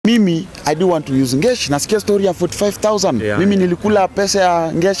Mimi I do want to use ngesh. Nasikia story ya 45,000. Mimi nilikula pesa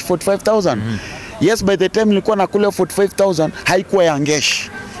ya ngesh 45,000. Yes, by the time nilikuwa nakula 45,000 haikuwa ya ngesh.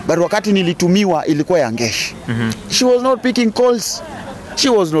 But wakati nilitumiwa ilikuwa ya ngesh. She was not picking calls. She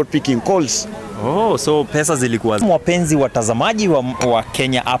was not picking calls. Oh, so pesa zilikuwa. Wapenzi watazamaji wa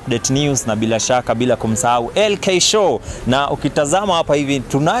Kenya Update News, na bila shaka bila kumsahau LK Show, na ukitazama hapa hivi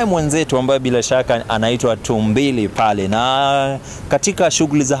tunaye mwenzetu ambaye bila shaka anaitwa Tumbili pale, na katika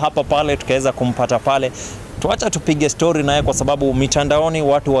shughuli za hapa pale tukaweza kumpata pale. Tuacha tupige story naye kwa sababu mitandaoni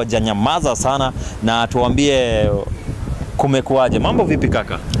watu wajanyamaza sana, na tuambie kumekuaje. Mambo vipi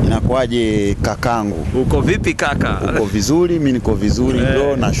kaka? Inakuaje kakangu? Uko vipi kaka? Uko vizuri, mimi niko vizuri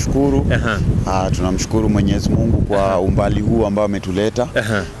bro, nashukuru. Tunamshukuru Mwenyezi Mungu kwa umbali huu ambao ametuleta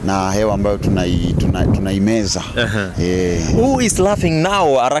na hewa ambayo tunaimeza. Who is laughing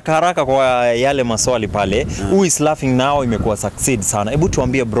now? Haraka kwa yale maswali pale. Who is laughing now imekuwa succeed sana. Hebu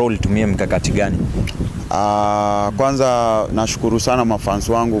tuambie bro, ulitumia mkakati gani? Kwanza nashukuru sana mafans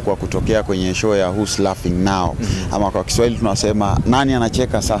wangu kwa kutokea kwenye show ya Who's Laughing Now. Ama kwa Kiswahili tunasema nani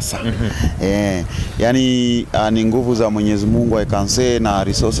anacheka sasa. Yani ni nguvu za Mwenyezi Mungu I can say, na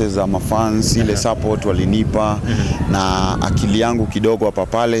resources za mafans, ile support walinipa na akili yangu kidogo hapa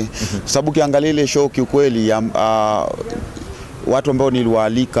pale. Sababu kiangalia ile show kiukweli watu ambao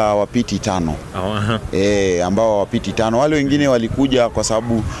niliwaalika wapiti 5. Ambao wapiti 5. Wale wengine walikuja kwa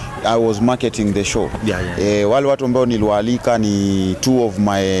sababu I was marketing the show. Wale watu ambao niliwaalika ni 2 of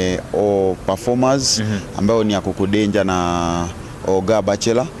my performers ambao ni Akukudenja na Oga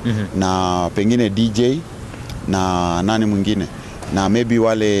Bachelor na pengine DJ na nani mwingine, na maybe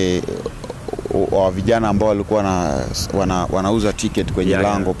wale wa vijana ambao walikuwa wanauza ticket kwenye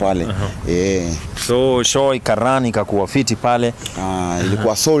lango pale. So show ikarani ikakuwa fiti pale.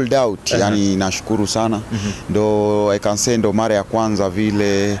 Ilikuwa sold out. Yani nashukuru sana. Ndo I can say ndo mara ya kwanza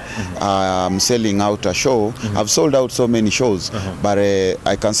vile I'm selling out a show. I've sold out so many shows, but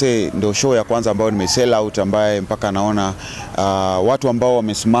I can say ndo show ya kwanza ambayo nimesell out, ambaye mpaka naona watu ambao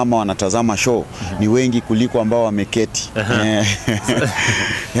wamesimama wanatazama show ni wengi kuliko ambao wameketi.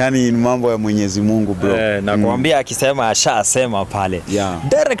 Yani ni mambo ya Mwenyezi Mungu bro. Na kuambia akisema ashasema pale.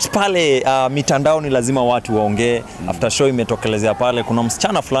 Direct pale mitandaoni lazima watu waongee. After show imetokelezea pale, kuna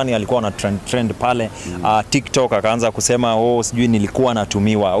msichana fulani alikuwa na trend pale TikTok, akaanza kusema sijui nilikuwa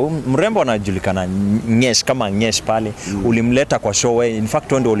natumiwa. Mrembo anajulikana Ngesh, kama Ngesh pale. Ulimleta kwa show, in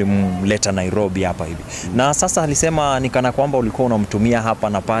fact ndio ulimleta Nairobi hapa hivi. Na sasa alisema nikana kwamba ulikuwa unamtumia hapa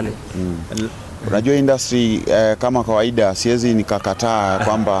na pale. Unajua industry kama kawaida siwezi nikakataa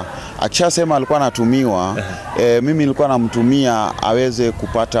kwamba akishasema alikuwa anatumiwa, mimi nilikuwa namtumia aweze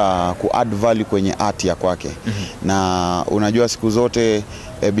kupata ku-add value kwenye art ya kwake. Na unajua siku zote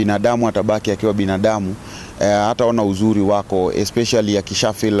binadamu atabaki akiwa binadamu. Hata ona uzuri wako, especially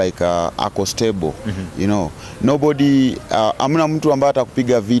akisha feel like ako stable. You know, nobody amna mtu ambaye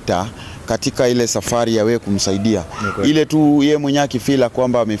atakupiga vita katika ile safari ya wewe kumsaidia. Ile tu yeye mwenyewe akifila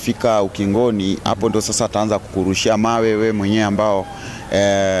kwamba amefika ukingoni, hapo ndo sasa ataanza kukurushia mawe wewe mwenyewe ambao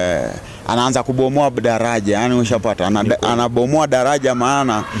anaanza kubomoa daraja. Yani ushapata anabomoa daraja,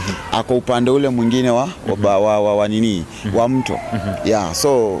 maana ako upande ule mwingine wa nini wa mto.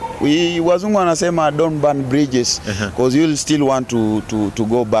 So wazungu wanasema don't burn bridges, because you'll still want to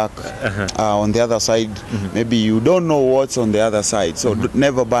go back on the other side. Maybe you don't know what's on the other side, so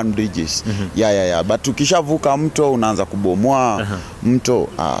never burn bridges. But tukishavuka mto unaanza kubomoa mto,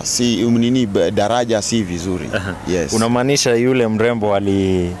 si nini daraja, si vizuri. Unamaanisha yule mrembo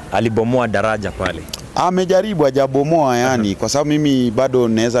alibomoa daraja pale? Amejaribu hajabomoa yani, kwa sababu mimi bado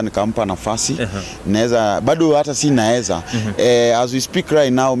naweza nikampa nafasi. Naweza bado hata si naweza. As we speak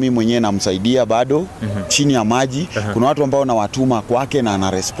right now mimi mwenyewe namsaidia bado chini ya maji. Kuna watu ambao nawatuma kwake na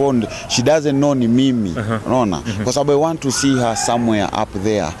ana respond. She doesn't know ni mimi. Unaona? Kwa sababu I want to see her somewhere up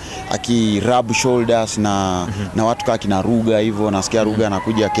there rub shoulders na watu kama kina Ruga hivyo. Nasikia Ruga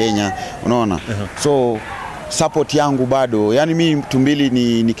anakuja Kenya. Unaona? So support yangu bado, yani mimi Tumbili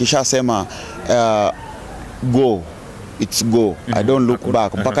nikishasema go, it's go. I don't look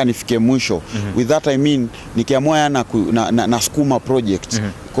back mpaka nifike mwisho. With that I mean nikiamua na sukuma project,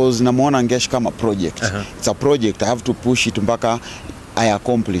 because namuona Ngesh kama project. It's a project, I have to push it mpaka I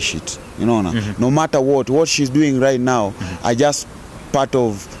accomplish it. You know, no matter what she's doing right now, I just part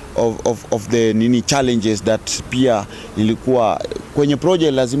of the nini challenges that pia nilikuwa kwenye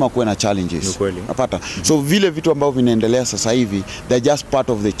project, lazima kuwe na challenges. Napata. So vile vitu ambavyo vinaendelea sasa hivi, they're just part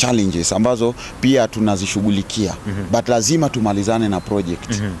of the challenges ambazo pia tunazishughulikia. But lazima tumalizane na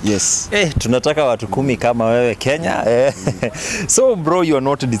project. Yes. Tunataka watu 10 kama wewe Kenya. So bro, you are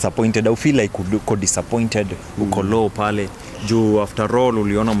not disappointed? I feel like uko disappointed, uko low pale. Juu after all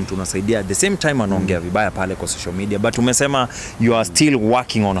uliona mtu unasaidia at the same time anaongea vibaya pale kwa social media, but umesema you are still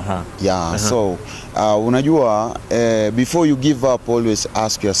working on her. Yeah, so unajua before you give up always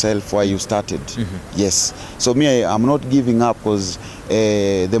ask yourself why you started. Yes, so me I'm not giving up because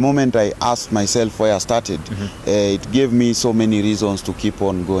the moment I asked myself why I started, it gave me so many reasons to keep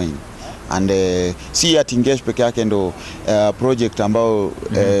on going. And si ati ngesh peke yake ndo project ambao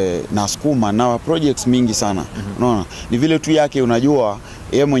nasukuma na projects mingi sana. Unaona, ni vile tu yake unajua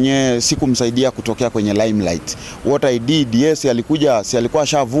yeye mwenyewe sikumsaidia kutokea kwenye limelight. What I did, yes, alikuwa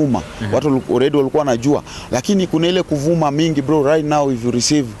shavuma. Watu already walikuwa wanajua, lakini kuna ile kuvuma mingi bro. Right now if you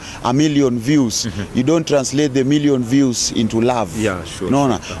receive 1 million views, you don't translate the 1 million views into love. Yeah, sure.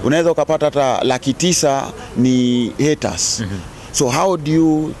 Unaona, unaweza ukapata hata 900,000 ni haters. So how do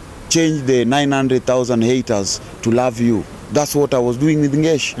you change the 900,000 haters to love you? That's what I was doing with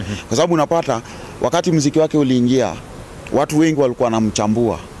Ngesh. Kwa sababu unapata wakati muziki wake uliingia, watu wengi walikuwa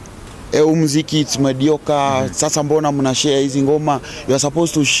wanamchambua. Muziki it's mediocre. Sasa mbona mna share hizi ngoma? You are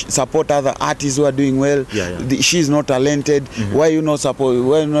supposed to support other artists who are doing well. She's not talented. Why you not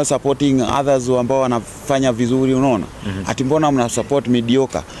supporting others ambao wanafanya vizuri? Unaona, ati mbona mna support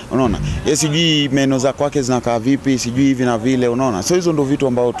mediocre? Unaona, sijui meno za kwake zinakaa vipi, sijui hivi na vile. Unaona, so hizo ndio vitu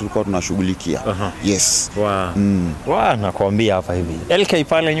ambao tulikuwa tunashughulikia. Yes. Wow. Nakwambia hapa hivi LK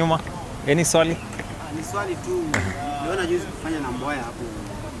pale nyuma, any swali? Ni swali tu. Naona juzi kufanya na Mboya hapo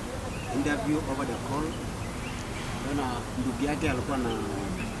interview over the call. Naona ndugu yake alikuwa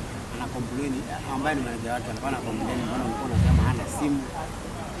ana complain, ambaye ni manager wake alikuwa ana complain, mbona ulikuwa unasema hana simu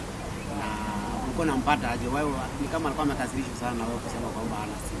na ulikuwa unampata aje? Wewe ni kama alikuwa amekasirishwa sana na wewe kusema kwamba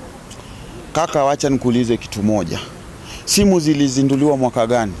hana simu. Kaka, wacha nikuulize kitu moja. Simu zilizinduliwa mwaka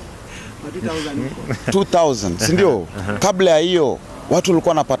gani? 2000, si ndio? Kabla ya hiyo watu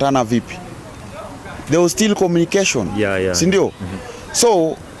walikuwa wanapatana vipi? There was still communication. Si ndio?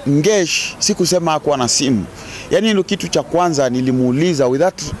 So Ngesh sikusema hakuwa na simu. Yaani ndio kitu cha kwanza nilimuuliza, with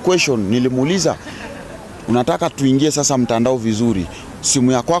that question nilimuuliza, unataka tuingie sasa mtandao vizuri,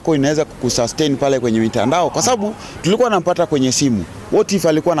 simu ya kwako inaweza kukusustain pale kwenye mitandao? Kwa sababu tulikuwa nampata kwenye simu. What if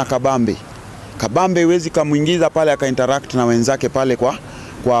alikuwa na kabambe iwezi kamuingiza pale akainteract na wenzake pale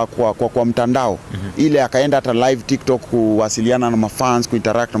kwa mtandao. Ile akaenda hata live TikTok kuwasiliana na mafans,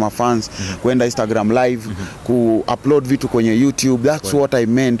 kuinteract na mafans, kuenda Instagram live, kuupload vitu kwenye YouTube. That's what I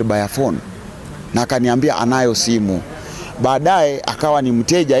meant by a phone. Na akaniambia anayo simu. Baadaye akawa ni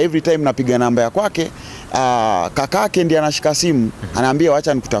mteja, every time napiga namba ya kwake, kakake ndiye anashika simu, anaambia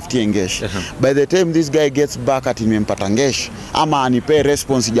acha nikutafutie Ngesh. By the time this guy gets back ati nimempata Ngesh ama anipe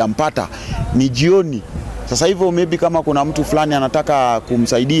response jampata, ni jioni. Sasa hivyo maybe kama kuna mtu fulani anataka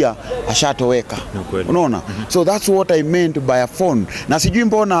kumsaidia ashatoweka. Unaona? So that's what I meant by a phone. Na sijui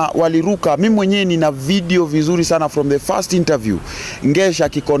mbona waliruka. Mimi mwenyewe nina video vizuri sana from the first interview. Ngesh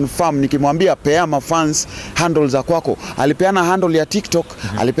akiconfirm, nikimwambia pea mafans handle za kwako. Alipeana handle ya TikTok,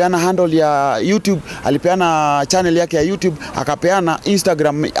 alipeana handle ya YouTube, alipeana channel yake ya YouTube, akapeana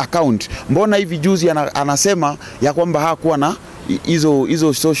Instagram account. Mbona hivi juzi anasema ya kwamba hakuwa na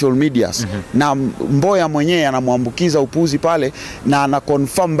hizo social medias? Na Mboya mwenyewe anamwambukiza upuzi pale, na ana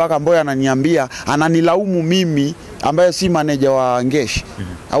confirm mpaka Mboya ananiambia, ananilaumu mimi ambaye si manager wa Ngesh.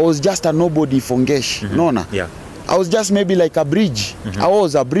 I was just a nobody for Ngesh. Unaona? I was just maybe like a bridge. I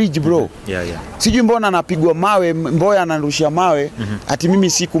was a bridge, bro. Sijui mbona anapigwa mawe, Mboya anarushia mawe, ati mimi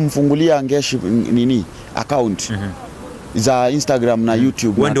sikumfungulia Ngesh nini account za Instagram na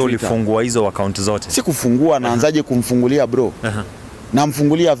YouTube. Wewe ndio ulifungua hizo account zote? Sikufungua, naanzaje kumfungulia bro?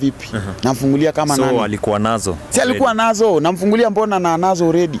 Namfungulia vipi? Namfungulia kama nani? So alikuwa nazo. Si alikuwa nazo, namfungulia mbona na nazo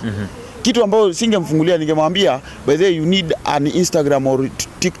already. Kitu ambacho singemfungulia ningemwambia, by the way you need an Instagram or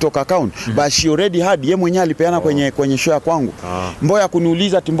TikTok account, but she already had. Yeye mwenyewe alipeana kwenye show ya kwangu. Mboya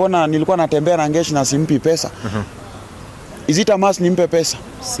kuniuliza ati mbona nilikuwa natembea na Ngesh na simpi pesa. Is it a must nimpe pesa?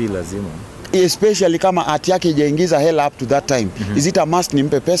 Si lazima. Especially kama art yake haijaingiza hela up to that time. Is it a must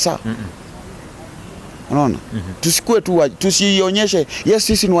nimpe pesa? Unaona? Tusikue tu, tusionyeshe yes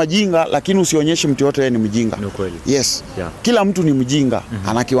sisi ni wajinga, lakini usionyeshe mtu yote ni mjinga. Yes. Kila mtu ni mjinga,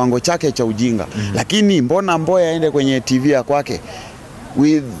 ana kiwango chake cha ujinga. Lakini mbona Mboya aende kwenye TV ya kwake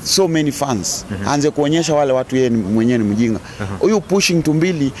with so many fans, anze kuonyesha wale watu yeye mwenyewe ni mjinga? Huyu pushing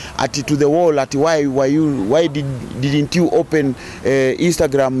Tumbili ati to the wall, ati why didn't you open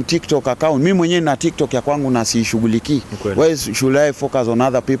Instagram, TikTok account? Mimi mwenyewe na TikTok ya kwangu na siishughuliki. Why should I focus on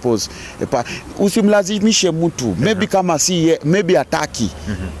other people's? Usimlazimishe mtu, maybe kama si maybe ataki.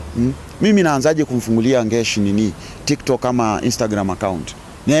 Mimi naanzaje kumfungulia Ngesh nini TikTok kama Instagram account?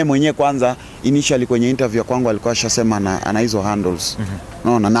 Naye mwenyewe kwanza initially kwenye interview kwangu alikuwa ashasema ana hizo handles.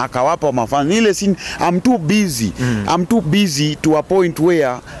 Unaona, na akawapa mafans. Ile scene I'm too busy. I'm too busy to a point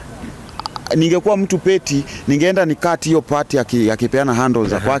where ningekuwa mtu peti ningeenda nikati hiyo party akipeana handles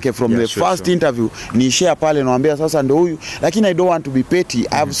za kwake from the first interview ni share pale naambia sasa ndio huyu, lakini I don't want to be petty.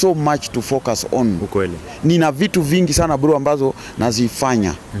 I have so much to focus on. Ukweli. Nina vitu vingi sana bro ambazo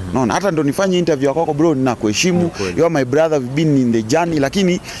nazifanya. Unaona, hata ndo nifanye interview kwako bro, ninakuheshimu. You are my brother, we've been in the journey,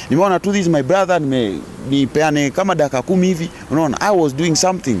 lakini nimeona tu this my brother, nipeane kama dakika 10 hivi. Unaona, I was doing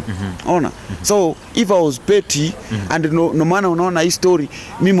something. Unaona, so if I was petty and no maana unaona hii story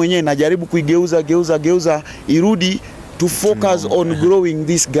mimi mwenyewe najaribu geuza irudi to focus on growing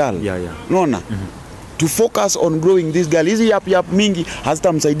this girl. Unaona, to focus on growing this girl. Hizi yap mingi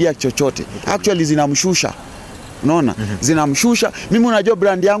hazitamsaidia chochote, actually zinamshusha. Unaona, zinamshusha. Mimi unajua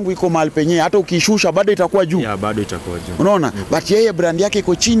brand yangu iko mahali penye hata ukishusha bado itakuwa juu. Bado itakuwa juu. Unaona, but yeye brand yake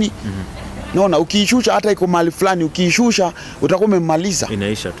iko chini. Unaona, ukiishusha hata iko mahali fulani, ukiishusha utakuwa umemaliza.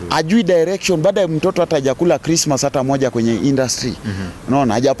 Inaisha tu. Ajui direction, baada ya mtoto hata hajakula Christmas hata moja kwenye industry.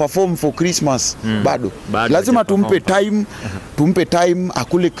 Unaona, haja perform for Christmas bado. Lazima tumpe time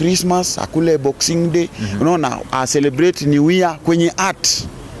akule Christmas, akule Boxing Day. Unaona, celebrate New Year kwenye art.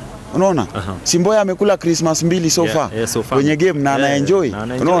 Unaona, Simboya amekula Christmas 2 so far kwenye game na ana enjoy.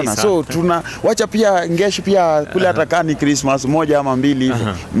 Unaona, so wacha pia Ngesh pia kule hata kani Christmas 1 ama 2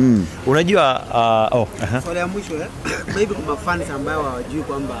 hivyo. Unajua swali ya mwisho maybe kwa fans ambao hawajui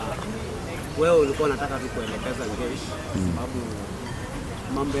kwamba wewe ulikuwa unataka tu kuelekeza Ngesh sababu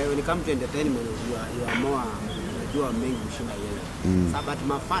mambo ya when come to entertainment you are more unajua mengi kushinda yeye. Sababu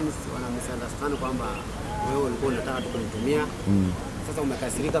ma fans wana misunderstand kwamba wewe ulikuwa unataka tu kunitumia. Sasa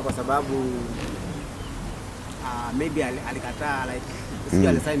umekasirika kwa sababu maybe alikataa like sio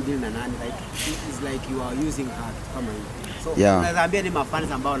alisign deal na nani, like it's like you are using her kama hiyo. So unaweza ambia ni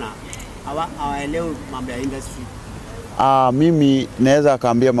mafans ambao na hawaelewi mambo ya industry. Mimi naweza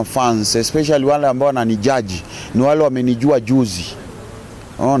kaambia mafans especially wale ambao wananijudge ni wale wamenijua juzi.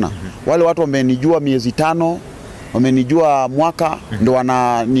 Unaona, wale watu wamenijua miezi 5, wamenijua mwaka ndo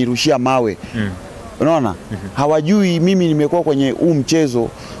wananirushia mawe. Unaona, hawajui mimi nimekuwa kwenye huu mchezo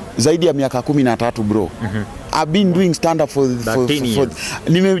zaidi ya miaka 13 bro. I've been doing stand up for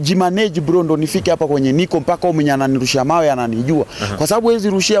nimejimanage bro ndo nifike hapa kwenye niko mpaka mwenye ananirushia mawe ananijua. Kwa sababu hezi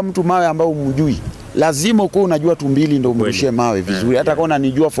rushia mtu mawe ambao umjui. Lazima uko unajua Tumbili ndo umrushie mawe vizuri. Hata kama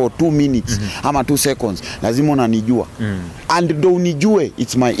unanijua for 2 minutes ama 2 seconds, lazima unanijua. And ndo unijue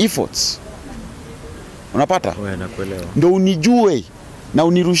it's my efforts. Unapata? Wewe nakuelewa. Ndo unijue na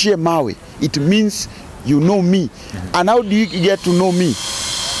unirushie mawe. It means you know me. And how do you get to know me?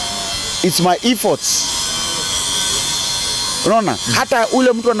 It's my efforts. Unaona, hata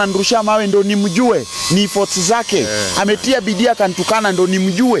ule mtu ananirushia mawe ndo nimjue ni efforts zake. Ametia bidii akantukana ndo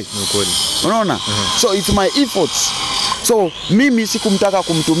nimjue. Unaona? So it's my efforts. So mimi sikumtaka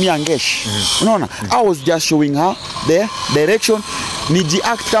kumtumia Ngesh. Unaona? I was just showing her the direction. Niji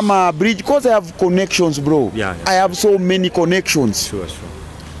act kama bridge because I have connections bro. I have so many connections. Sure.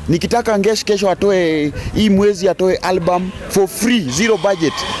 Nikitaka Ngesh kesho atoe hii mwezi atoe album for free, zero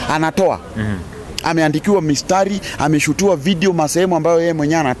budget, anatoa. Ameandikiwa mistari, ameshutiwa video masehemu ambayo yeye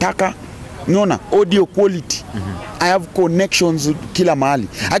mwenyewe anataka. Unaona, audio quality. I have connections kila mahali.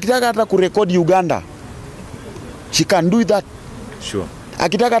 Akitaka hata kurekodi Uganda, she can do that. Sure.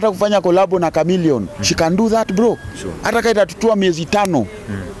 Akitaka hata kufanya collab na Chameleon, she can do that bro. Hata kaita tutua miezi 5.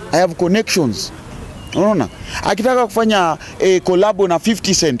 I have connections. Unaona? Akitaka kufanya collab na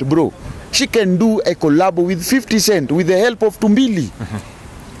 50 Cent bro, she can do a collab with 50 Cent with the help of Tumbili.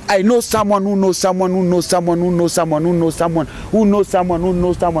 I know someone who knows someone who knows someone who knows someone who knows someone who knows someone who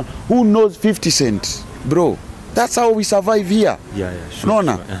knows someone who knows 50 Cent bro. That's how we survive here. Sure.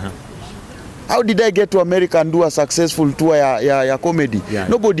 Unaona? How did I get to America and do a successful tour ya comedy?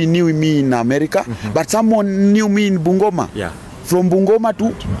 Nobody knew me in America, but someone knew me in Bungoma. From Bungoma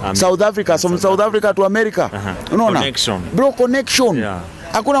to South Africa, from South Africa to America. Unaona? Connection. Bro, connection.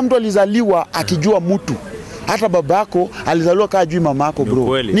 Hakuna mtu alizaliwa akijua mtu. Hata babako alizaliwa kajui mamako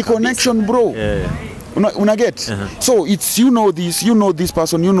bro. Ni connection bro. Una get? So it's you know this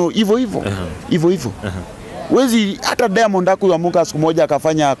person, you know hivyo. Wezi hata Diamond akuamuka siku moja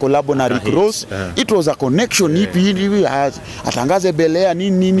akafanya collab na Rick Ross. It was a connection. Hivi atangaze belea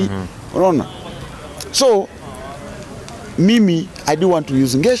nini. Unaona? So mimi I do want to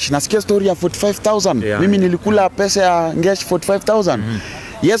use Ngesh. Nasikia story ya 45,000. Mimi nilikula pesa ya Ngesh 45,000.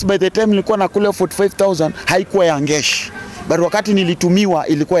 Yes, by the time nilikuwa nakula 45,000 haikuwa ya Ngesh. But wakati nilitumiwa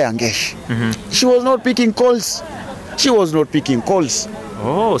ilikuwa ya Ngesh. She was not picking calls.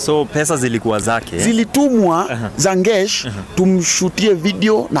 Oh, so pesa zilikuwa zake. Zilitumwa za ngesh tumshutie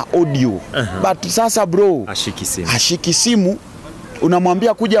video na audio. But sasa bro, hashiki simu.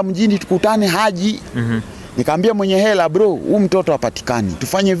 Unamwambia kuja mjini tukutane haji. Nikamwambia mwenye hela bro, huyu mtoto hapatikani.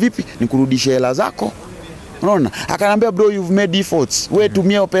 Tufanye vipi? Nikurudishe hela zako. Unaona? Akanambia bro, you've made efforts. Wewe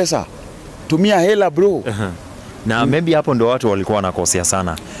tumia pesa. Tumia hela bro. Na maybe hapo ndo watu walikuwa wanakosea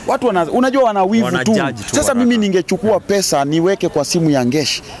sana. Watu unajua wana wivu tu. Sasa mimi ningechukua pesa niweke kwa simu ya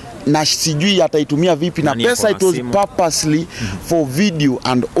ngesh na sijui ataitumia vipi, na pesa it was purposely for video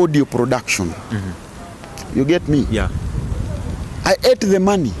and audio production. You get me? Yeah. I ate the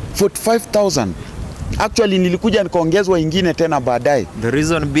money, 45,000. Actually nilikuja nikaongezwa ingine tena baadaye. The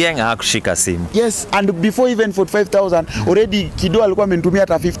reason being hakushika simu. Yes, and before even 45,000 already Kido alikuwa amenitumia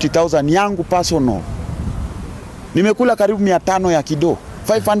hata 50,000 yangu personal. Nimekula karibu 500 ya Kido,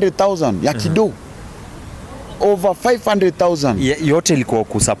 500,000 ya Kido. Over 500,000. Yote ilikuwa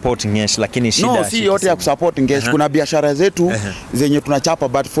kusupport ngesh, lakini shida no, si yote ya kusupport ngesh. Kuna biashara zetu zenye tunachapa,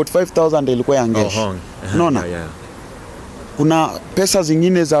 but 45,000 ilikuwa ya ngesh. Unaona? Kuna pesa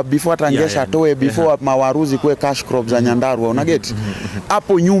zingine za before tangesha atoe before mawaruzi kwe cash crop za Nyandarua, una get?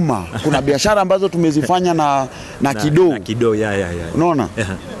 Hapo nyuma kuna biashara ambazo tumezifanya na Kido. Na Kido, unaona?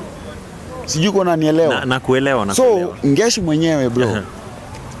 Sijui kuna nielewa. Na kuelewa. So ngesh mwenyewe bro.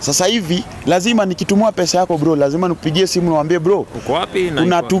 Sasa hivi lazima nikitumua pesa yako bro, lazima nikupigie simu niwaambie bro, uko wapi?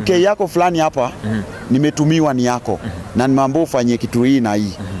 Kuna 2K yako fulani hapa nimetumiwa ni yako na nimeambiwa ufanye kitu hii na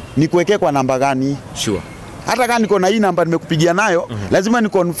hii. Nikuwekee kwa namba gani? Sure. Hata kama niko na hii namba nimekupigia nayo, lazima ni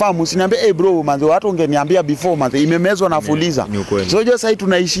confirm, usiniambie hey bro manzo, watu ungeniambia before manzo imemezwa na fuliza. So just sasa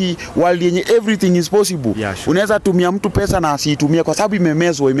tunaishi world yenye everything is possible. Unaweza tumia mtu pesa na asiitumie kwa sababu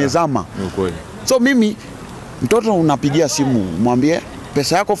imemezwa, imezama. So mimi mtoto unapigia simu mwambie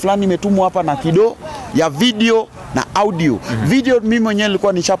pesa yako fulani imetumwa hapa na Kido ya video na audio. Video mimi mwenyewe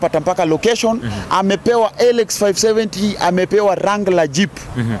nilikuwa nishapata mpaka location. Amepewa LX 570, amepewa Wrangler Jeep.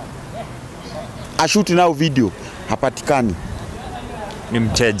 Ashuti nao video hapatikani. Ni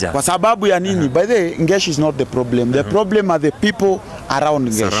mteja. Kwa sababu ya nini? By the way, ngesh is not the problem. The problem are the people around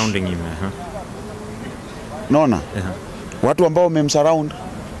ngesh. Surrounding him. Naona? Watu ambao wamemsurround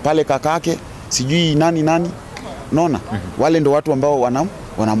pale kakake, sijui nani. Naona? Wale ndo watu ambao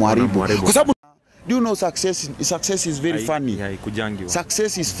wanamharibu. Kwa sababu do you know success is very funny.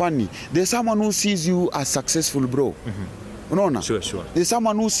 Success is funny. There's someone who sees you as successful bro. Unaona? Sure. There's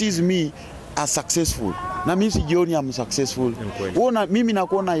someone who sees me as successful. Na mimi sijioni I'm successful. Uona mimi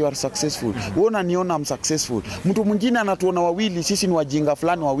nakuona you are successful. Uona niona I'm successful. Mtu mwingine anatuona wawili, sisi ni wajinga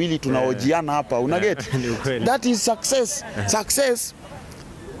fulani wawili tunaojiana hapa. Una get? That is success. Success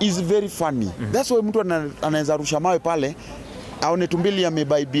is very funny. That's why mtu anaweza rusha mawe pale aone Tumbili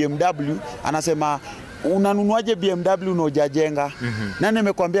amebuy BMW, anasema unanunuaje BMW unaojajenga? Nani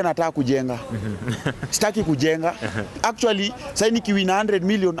amekwambia nataka kujenga? Sitaki kujenga. Actually sasa nikiwina 100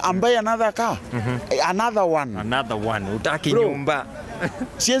 million ambaye another car. Another one. Utaki nyumba.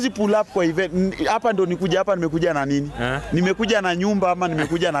 Siwezi pull up kwa event. Hapa ndo nikuja hapa, nimekuja na nini? Nimekuja na nyumba ama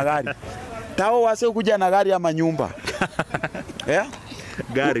nimekuja na gari? Tao wase kuja na gari ama nyumba?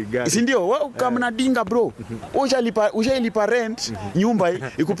 Gari. Si ndio? Wewe kama na dinga bro. Ushalipa rent, nyumba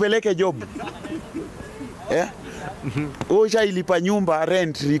ikupeleke job. Ushalipa nyumba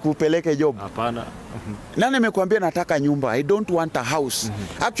rent ikupeleke job. Hapana. Nani amekwambia nataka nyumba? I don't want a house.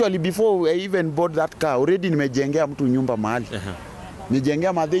 Actually before I even bought that car, already nimejengea mtu nyumba mahali.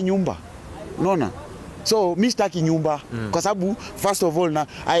 Nimejengea madhe nyumba. Unaona? So mimi sitaki nyumba kwa sababu first of all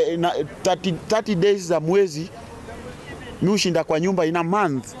 30 days za mwezi mimi ushinda kwa nyumba in a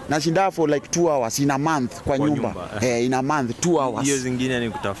month, nashinda for like 2 hours in a month kwa nyumba. In a month 2 hours. Hiyo zingine ni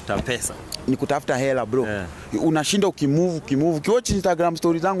kutafuta pesa. Ni kutafuta hela bro. Unashinda ukimove. Kiwatch Instagram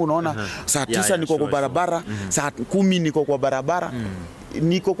stories zangu unaona saa 9 niko kwa barabara, saa 10 niko kwa barabara.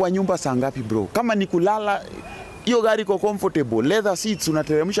 Niko kwa nyumba saa ngapi bro? Kama ni kulala hiyo gari iko comfortable, leather seats,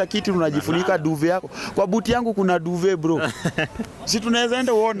 unateremsha kiti unajifunika duve yako. Kwa buti yangu kuna duve bro. Si tunaweza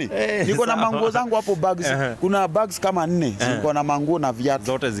enda uone. Niko na manguo zangu hapo bags. Kuna bags kama 4. Niko na manguo na viatu.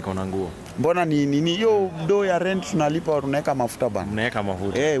 Zote ziko na nguo. Mbona ni hiyo do ya rent tunalipa, tunaweka mafuta bana. Unaweka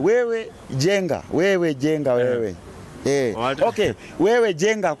mafuta. Wewe jenga wewe. Okay, wewe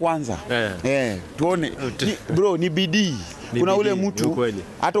jenga kwanza. Tuone. Bro ni bidii. Kuna ule mtu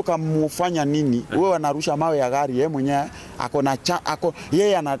hata kamufanya nini, wewe anarusha mawe ya gari, yeye mwenyewe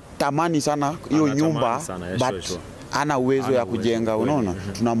yeye anatamani sana hiyo nyumba but ana uwezo ya kujenga. Unaona?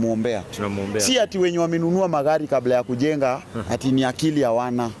 Tunamuombea. Si ati wenye wamenunua magari kabla ya kujenga ati ni akili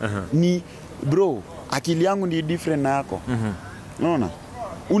hawana. Ni bro, akili yangu ni different na yako. Unaona?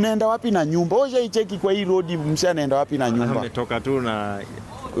 Unaenda wapi na nyumba? Oja icheki kwa hii road msee anaenda wapi na nyumba? Ametoka tu na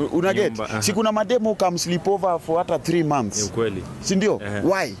unaget. Si kuna mademo come sleep over for hata 3 months. Ni kweli. Si ndio?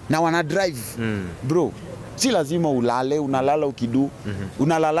 Why? Na wana drive. Bro, si lazima ulale, unalala ukidu.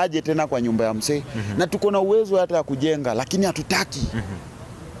 Unalalaje tena kwa nyumba ya msee? Na tuko na uwezo hata ya kujenga lakini hatutaki.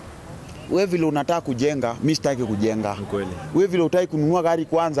 Wewe vile unataka kujenga, mimi sitaki kujenga. Wewe vile unataka kununua gari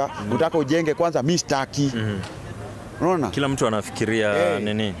kwanza, unataka ujenge kwanza, mimi sitaki. Unaona? Kila mtu anafikiria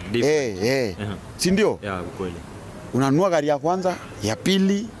nini? Si ndio? Kweli. Unanunua gari ya kwanza, ya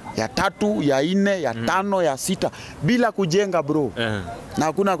pili, ya tatu, ya 4, ya 5, ya 6 bila kujenga bro. Na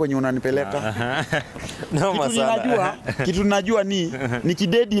hakuna kwenye unanipeleka. Kitu najua ni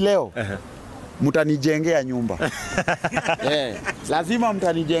kidedi leo. Mtanijengea nyumba. Lazima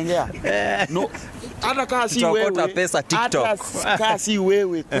mtanijengea. No, hata kama si wewe, pesa TikTok. Hata kama si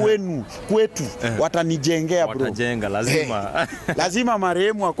wewe kwetu watanijengea bro. Watajenga lazima. Lazima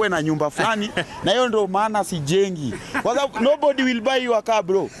marehemu akwe na nyumba fulani na hiyo ndio maana sijengi. Kwa sababu nobody will buy your car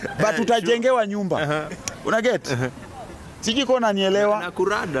bro, but utajengewa nyumba. Una get? Siji kona nielewa.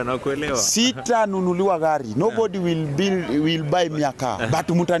 Nakurada na kuelewa. Sitanunuliwa gari. Nobody will buy me a car. But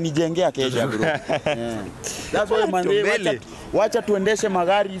mtanijengea kesha bro. That's why man, wacha tuendeshe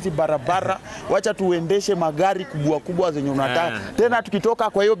magari hizi barabara, wacha tuendeshe magari kubwa zenye unataka. Tena tukitoka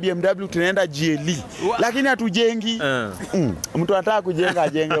kwa hiyo BMW tunaenda GLE. Lakini hatujengi. Mtu anataka kujenga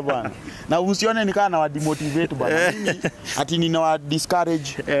ajenge bwana. Na usione nikaa na wademotivate bwana. Mimi ati nina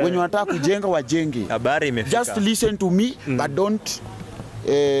discourage wenye wanataka kujenga wajenge. Habari imefika. Just listen to me but don't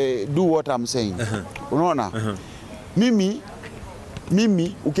do what I'm saying. Unaona?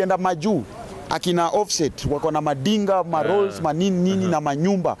 Mimi ukienda majuu akina Offset wako na madinga, marolls, manini na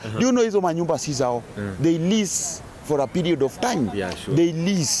manyumba. Do you know hizo manyumba si zao? They lease for a period of time. They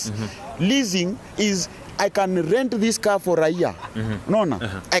lease. Leasing is I can rent this car for a year.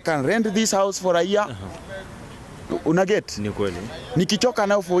 Unaona? I can rent this house for a year. Unaget? Ni kweli. Nikichoka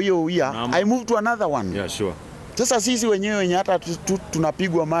nao for hiyo year, I move to another one. Sasa sisi wenyewe hata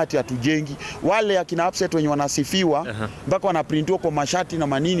tunapigwa mati hatujengi. Wale akina Upset wenye wanasifiwa mpaka wanaprintiwa kwa mashati na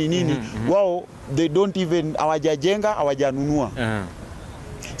manini wao they don't even hawajajenga, hawajanunua.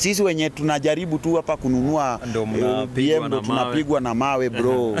 Sisi wenye tunajaribu tu hapa kununua ndo tunapigwa na mawe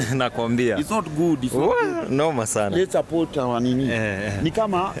bro. Nakwambia. It's not good. It's noma sana. Let's support our nini. Ni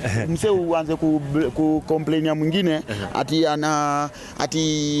kama msee uanze ku complain ya mwingine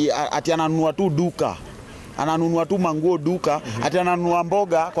ati ananunua tu duka. Ananunua tu manguo duka, ati ananunua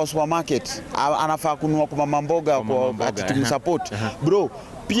mboga kwa supermarket. Anafaa kununua kwa mama mboga kwa ati tumsupport. Bro,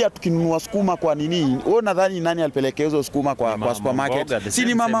 pia tukinunua sukuma kwa nini? Wewe nadhani nani alipelekea hizo sukuma kwa supermarket? Si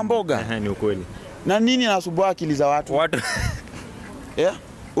ni mama mboga. Ni ukweli. Na nini anasumbua akili za watu?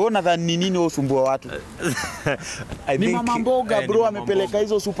 Wewe nadhani nini usumbua watu? Ni mama mboga bro amepeleka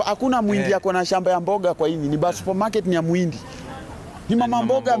hizo super. Hakuna mwindi yako na shamba ya mboga kwa hini. Ni ba supermarket ni ya mwindi. Ni mama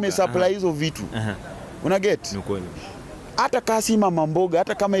mboga amesupply hizo vitu. Una get? Ni kweli. Hata kasi mama mboga,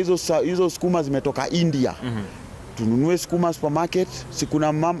 hata kama hizo sukuma zimetoka India. Tununue sukuma supermarket,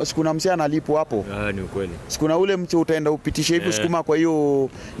 sikuna msee analipo hapo. Ni ukweli. Sikuna ule mtu utaenda upitishe hizo sukuma kwa hiyo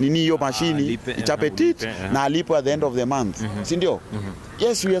hiyo mashini, ichape tit na alipo at the end of the month. Si ndio?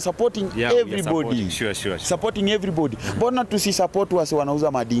 Yes, we are supporting everybody. Sure. Supporting everybody. Mbona tusisupport wase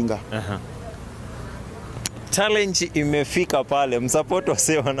wanauza madinga? Challenge imefika pale, msupport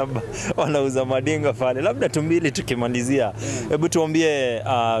wase wanauza madinga pale. Labda Tumbili tukimalizia, hebu tuambie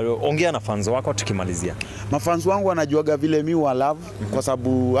ongea na fans wako tukimalizia. Mafans wangu wanajuaga vile mimi wa love kwa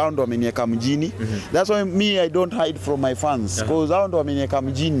sababu hao ndo wameniweka mjini. That's why me I don't hide from my fans because hao ndo wameniweka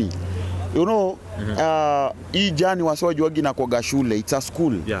mjini. You know, hii jani wasiojuagi na kwa shule, it's a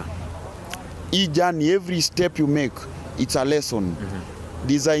school. Hii jani every step you make it's a lesson.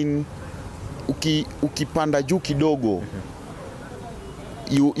 Design ukipanda juu kidogo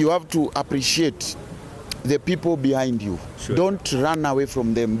you have to appreciate the people behind you. Don't run away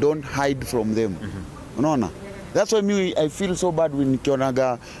from them, don't hide from them. Unaona? That's why me I feel so bad when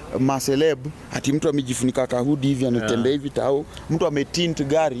nikionaga maceleb ati mtu amejifunika kahudi hivi anatembea hivi tao, mtu ametint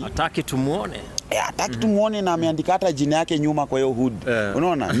gari hataki tumuone. Hataki tumuone na ameandika hata jina yake nyuma kwa hiyo hood.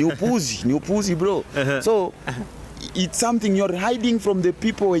 Unaona? Ni upuzi bro. So it's something you're hiding from the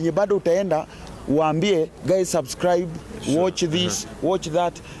people wenye bado utaenda waambie guys subscribe, watch this, watch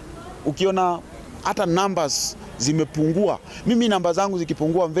that. Ukiona hata numbers zimepungua, mimi namba zangu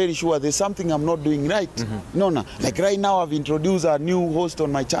zikipungua, I'm very sure there's something I'm not doing right. Nona, like right now I've introduced a new host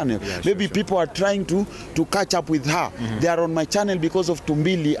on my channel. Maybe people are trying to catch up with her. They are on my channel because of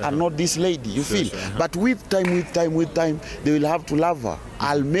Tumbili and not this lady, you feel? But with time they will have to love her.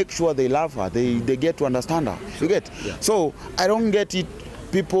 I'll make sure they love her, they get to understand her. You get? So I don't get it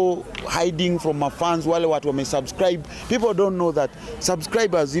people hiding from my fans, wale watu wame-subscribe. People don't know that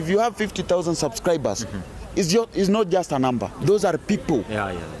subscribers, if you have 50,000 subscribers, it's not just a number. Those are people.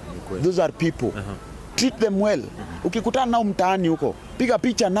 Those are people. Treat them well. Ukikutana nao mtaani huko, piga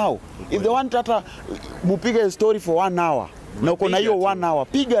picha nao. If they want hata mupige story for 1 hour, na uko na hiyo 1 hour,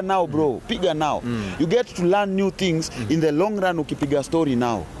 piga nao bro, piga nao. You get to learn new things in the long run ukipiga story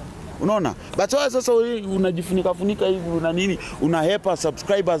nao. Unaona? But sasa unajifunika hivi una nini? Unahepa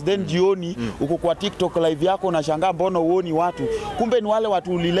subscribers, then jioni uko kwa TikTok live yako unashangaa mbona uoni watu. Kumbe ni wale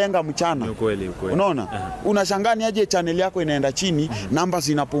watu ulilenga mchana. Ukweli. Unaona? Unashangaa ni aje channel yako inaenda chini, numbers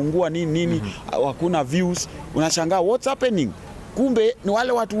zinapungua nini, hakuna views. Unashangaa what's happening? Kumbe ni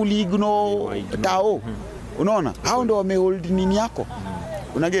wale watu uliignore tao. Unaona? Hao ndio wamehold nini yako.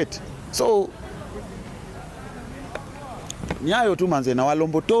 Unaget? So ni hayo tu manze, na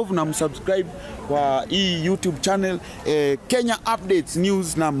Walombotovu na msubscribe kwa hii YouTube channel Kenya Updates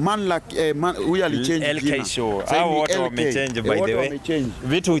News na huyu alichange LK Show. Hao wote wamechange by the way.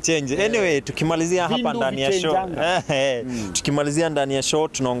 Vitu change. Anyway, tukimalizia hapa ndani ya show. Tukimalizia ndani ya show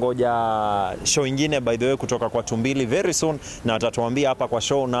tunangoja show ingine by the way kutoka kwa Tumbili very soon, na watatuambia hapa kwa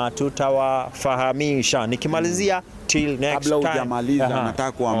show na tutawafahamisha. Nikimalizia till next time. Kabla hujamaliza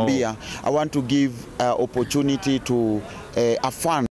nataka kuambia I want to give opportunity to a fan